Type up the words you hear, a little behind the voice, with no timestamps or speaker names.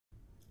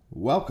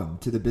Welcome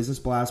to the Business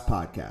Blast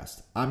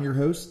Podcast. I'm your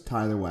host,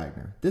 Tyler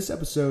Wagner. This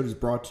episode is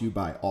brought to you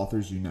by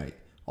Authors Unite.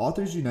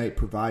 Authors Unite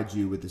provides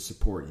you with the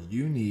support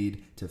you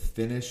need to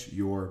finish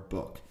your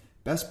book.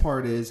 Best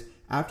part is,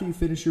 after you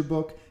finish your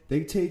book,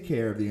 they take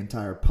care of the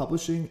entire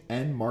publishing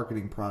and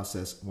marketing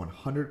process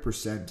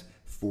 100%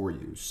 for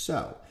you.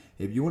 So,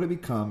 if you want to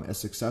become a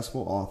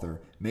successful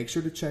author, make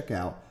sure to check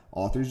out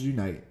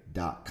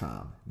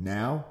authorsunite.com.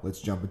 Now,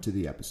 let's jump into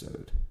the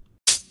episode.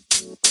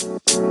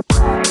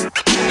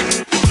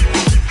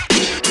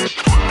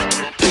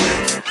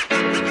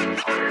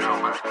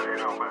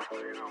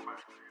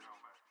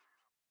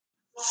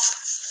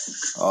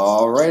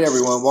 All right,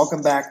 everyone.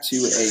 Welcome back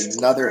to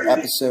another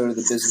episode of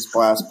the Business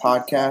Blast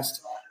Podcast.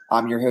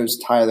 I'm your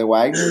host, Tyler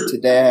Wagner.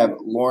 Today I have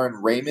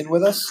Lauren Raymond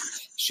with us.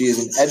 She is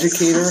an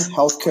educator,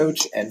 health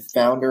coach, and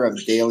founder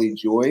of Daily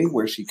Joy,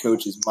 where she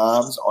coaches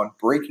moms on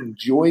breaking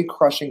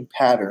joy-crushing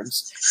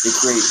patterns to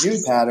create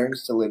new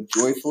patterns to live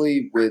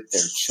joyfully with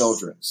their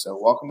children. So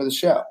welcome to the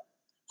show.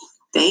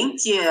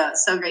 Thank you.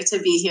 So great to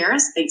be here.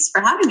 Thanks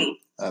for having me.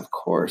 Of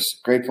course.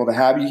 Grateful to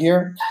have you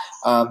here.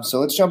 So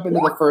let's jump into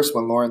the first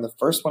one, Lauren. The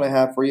first one I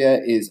have for you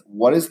is,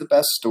 what is the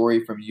best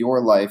story from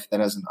your life that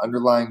has an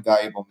underlying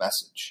valuable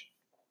message?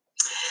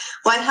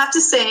 Well, I'd have to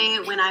say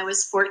when I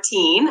was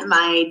 14,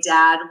 my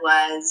dad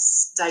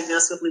was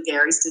diagnosed with Lou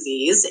Gehrig's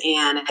disease,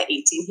 and at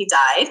 18 he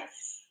died.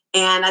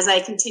 And as I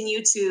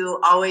continue to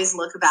always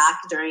look back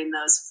during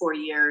those 4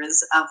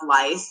 years of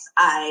life,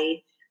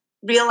 I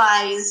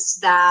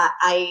realized that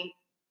I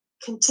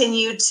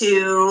continued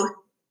to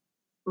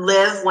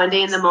live one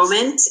day in the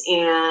moment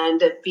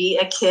and be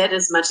a kid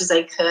as much as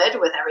I could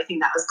with everything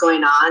that was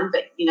going on.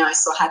 But, I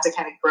still had to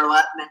kind of grow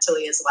up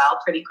mentally as well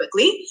pretty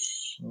quickly.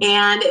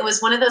 And it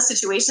was one of those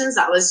situations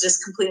that was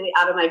just completely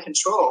out of my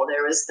control.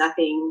 There was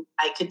nothing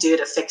I could do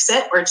to fix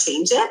it or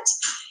change it.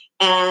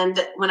 And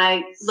when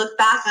I look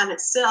back on it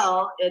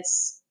still,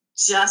 it's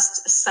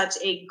just such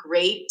a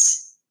great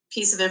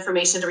piece of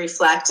information to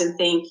reflect and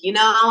think,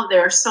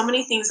 there are so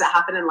many things that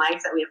happen in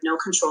life that we have no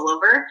control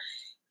over.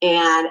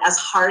 And as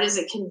hard as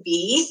it can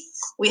be,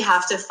 we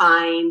have to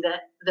find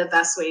the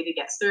best way to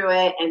get through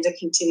it and to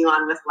continue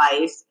on with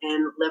life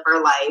and live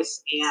our life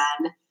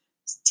and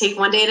take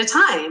one day at a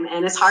time.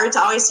 And it's hard to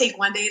always take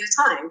one day at a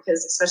time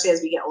because especially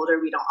as we get older,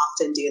 we don't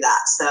often do that.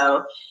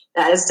 So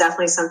that is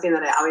definitely something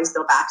that I always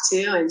go back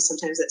to. And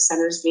sometimes it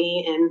centers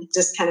me and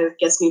just kind of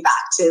gets me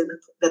back to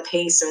the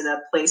pace or the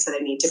place that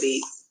I need to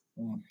be.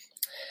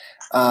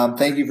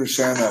 Thank you for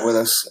sharing that with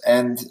us.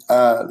 And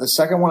the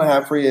second one I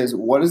have for you is,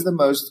 what is the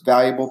most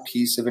valuable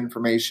piece of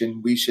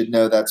information we should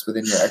know that's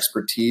within your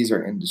expertise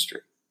or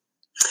industry?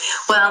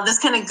 Well, this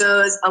kind of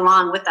goes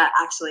along with that,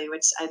 actually,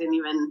 which I didn't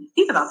even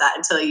think about that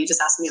until you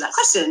just asked me that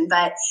question.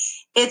 But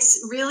it's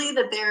really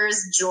that there's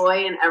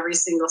joy in every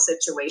single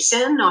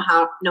situation, no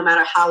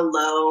matter how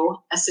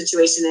low a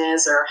situation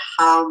is or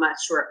how much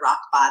we're at rock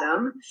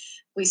bottom.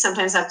 We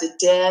sometimes have to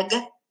dig.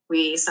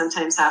 We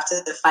sometimes have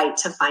to fight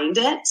to find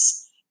it.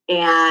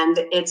 And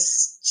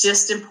it's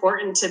just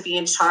important to be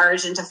in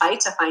charge and to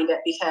fight to find it,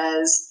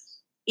 because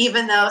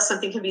even though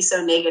something can be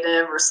so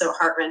negative or so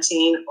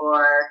heart-wrenching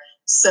or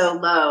so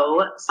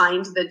low,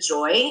 find the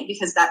joy,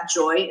 because that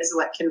joy is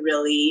what can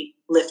really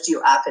lift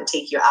you up and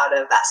take you out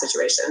of that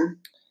situation.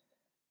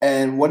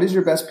 And what is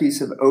your best piece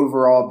of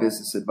overall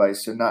business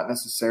advice, so not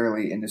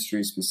necessarily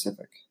industry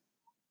specific?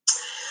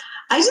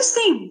 I just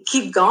think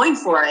keep going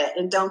for it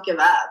and don't give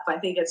up. I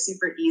think it's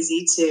super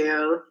easy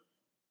to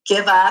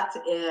give up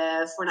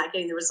if we're not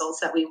getting the results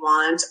that we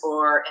want,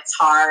 or it's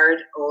hard,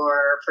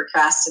 or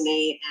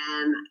procrastinate.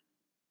 And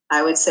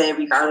I would say,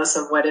 regardless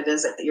of what it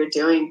is that you're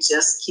doing,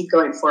 just keep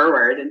going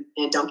forward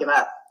and don't give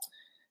up.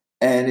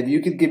 And if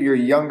you could give your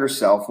younger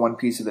self one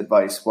piece of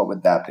advice, what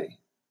would that be?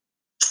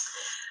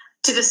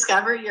 To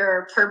discover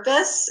your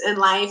purpose in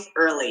life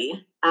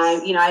early.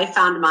 I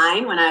found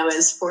mine when I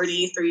was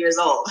 43 years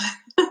old,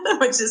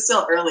 which is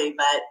still early,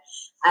 but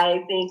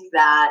I think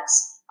that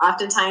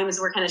oftentimes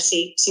we're kind of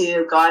shaped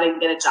to go out and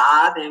get a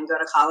job and go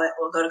to college.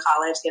 We'll go to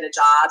college, get a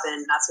job,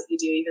 and that's what you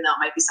do, even though it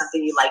might be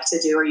something you like to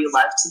do or you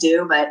love to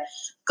do. But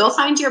go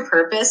find your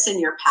purpose and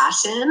your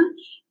passion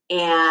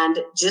and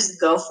just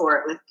go for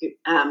it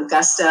with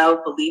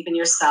gusto, believe in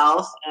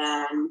yourself,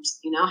 and,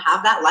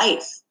 have that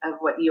life of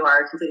what you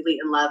are, completely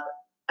in love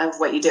of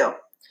what you do.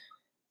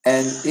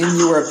 And in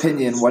your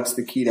opinion, what's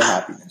the key to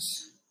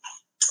happiness?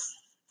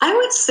 I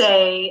would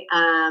say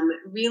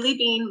really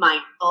being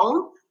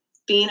mindful,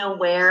 being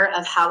aware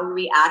of how we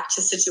react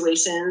to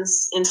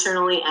situations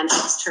internally and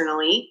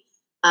externally.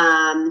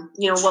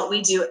 What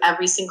we do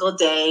every single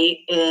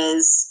day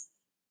is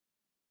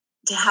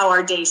to how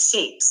our day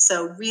shapes.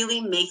 So really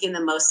making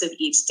the most of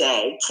each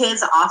day.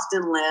 Kids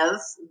often live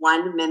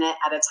 1 minute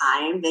at a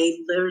time.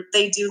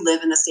 They do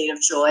live in a state of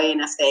joy.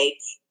 And if they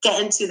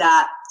get into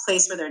that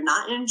place where they're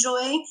not in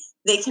joy,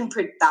 they can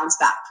bounce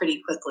back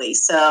pretty quickly.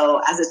 So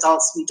as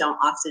adults, we don't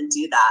often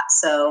do that.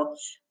 So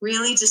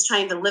really just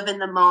trying to live in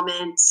the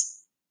moment,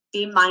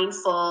 be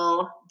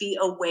mindful, be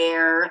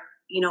aware,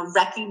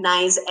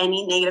 recognize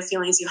any negative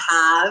feelings you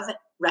have,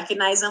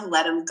 recognize them,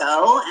 let them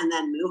go, and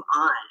then move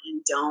on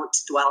and don't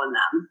dwell in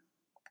them.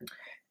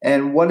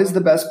 And what is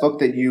the best book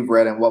that you've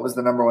read, and what was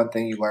the number one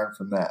thing you learned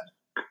from that?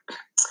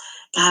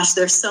 Gosh,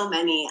 there's so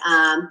many.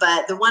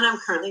 But the one I'm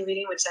currently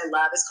reading, which I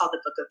love, is called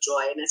The Book of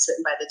Joy, and it's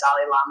written by the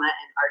Dalai Lama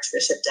and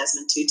Archbishop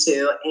Desmond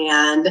Tutu.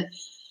 And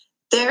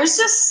there's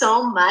just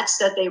so much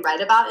that they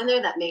write about in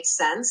there that makes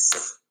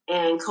sense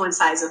and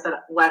coincides with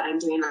what I'm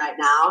doing right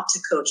now to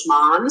coach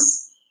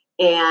moms.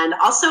 And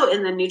also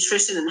in the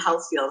nutrition and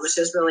health field, which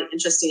is really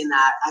interesting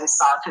that I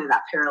saw kind of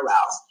that parallel.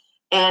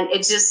 And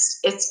it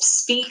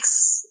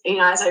speaks,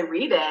 as I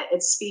read it,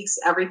 it speaks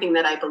everything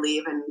that I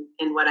believe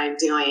in what I'm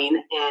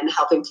doing and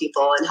helping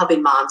people and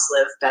helping moms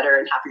live better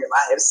and happier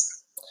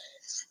lives.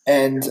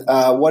 And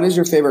what is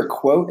your favorite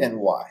quote and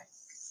why?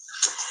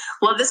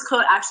 Well, this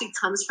quote actually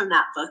comes from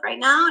that book right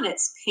now, and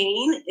it's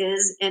pain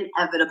is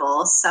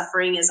inevitable,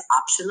 suffering is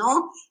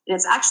optional. And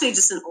it's actually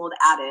just an old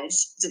adage.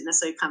 It didn't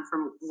necessarily come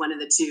from one of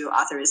the two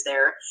authors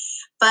there.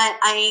 But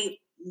I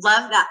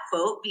love that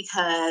quote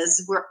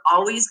because we're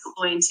always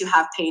going to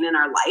have pain in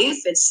our life.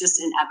 It's just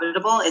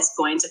inevitable. It's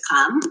going to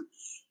come.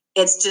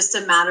 It's just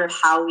a matter of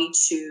how we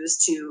choose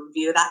to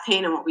view that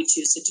pain and what we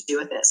choose to do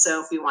with it.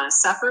 So if we want to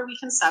suffer, we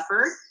can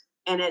suffer.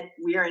 And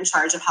we are in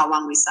charge of how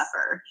long we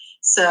suffer.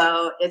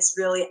 So it's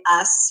really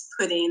us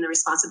putting the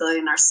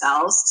responsibility on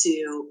ourselves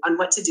on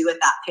what to do with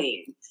that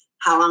pain,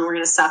 how long we're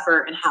going to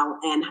suffer,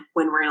 and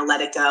when we're going to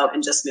let it go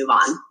and just move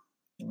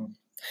on.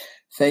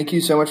 Thank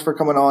you so much for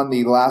coming on.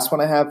 The last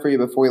one I have for you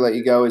before we let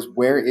you go is,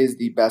 where is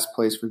the best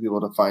place for people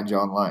to find you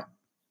online?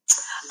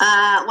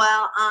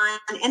 Well, on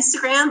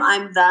Instagram,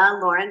 I'm the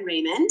Lauren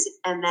Raymond,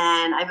 and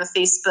then I have a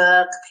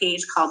Facebook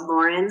page called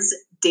Lauren's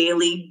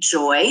Daily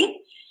Joy.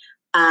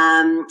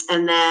 And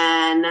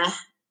then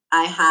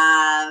I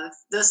have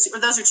those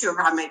are two of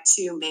my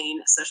two main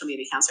social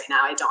media accounts right now.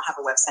 I don't have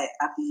a website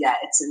up yet.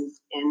 It's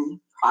in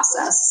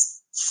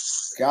process.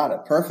 Got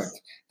it. Perfect.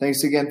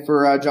 Thanks again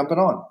for jumping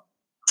on.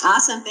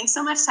 Awesome. Thanks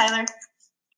so much, Tyler.